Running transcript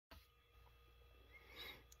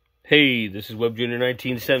Hey, this is Web Junior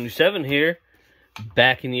 1977 here,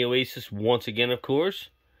 back in the Oasis once again, of course.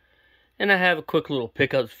 And I have a quick little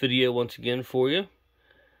pickups video once again for you.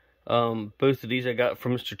 Both of these I got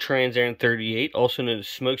from Mr. Trans38, also known as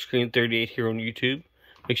Smokescreen38 here on YouTube.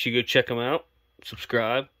 Make sure you go check them out,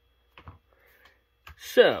 subscribe.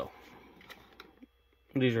 So,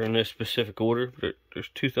 these are in this specific order. There's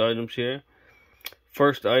two items here.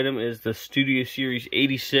 First item is the Studio Series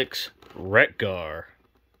 86 Retgar.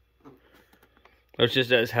 I was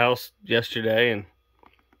just at his house yesterday, and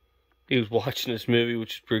he was watching this movie,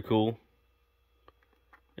 which is pretty cool.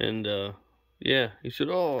 And, yeah, he said,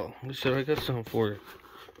 I got something for you.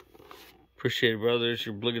 Appreciate it, brother. There's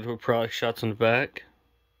your obligatory product shots on the back.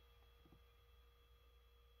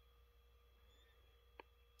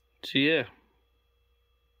 So, yeah.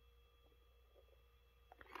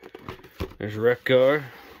 There's Retgar.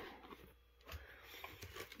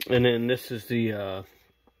 And then this is the,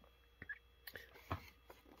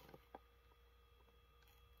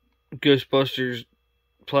 Ghostbusters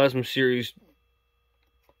Plasma Series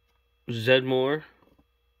Zedmore.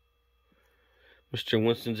 Mr.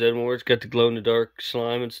 Winston Zedmore. It's got the glow-in-the-dark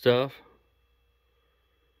slime and stuff.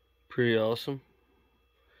 Pretty awesome.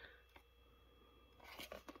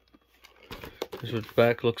 This is what the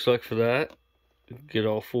back looks like for that. Get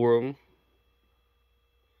all four of them.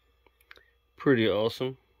 Pretty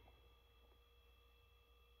awesome.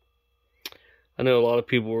 I know a lot of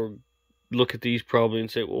people were look at these probably and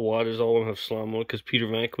say, well, why does all of them have slime on it? Because Peter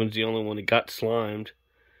Venkman's the only one that got slimed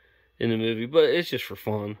in the movie. But it's just for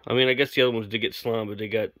fun. I mean, I guess the other ones did get slime, but they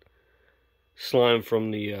got slime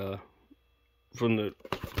from the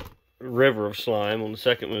river of slime on the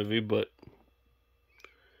second movie, but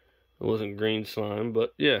it wasn't green slime.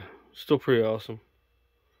 But yeah, still pretty awesome.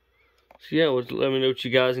 So yeah, let me know what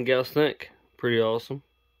you guys and gals think. Pretty awesome.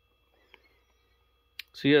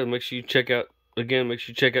 So yeah, make sure you check out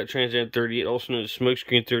Trans38, also known as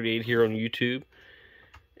Smokescreen38 here on YouTube.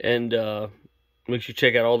 And make sure you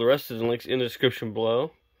check out all the rest of the links in the description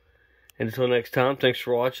below. And until next time, thanks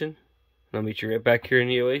for watching. And I'll meet you right back here in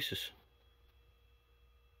the Oasis.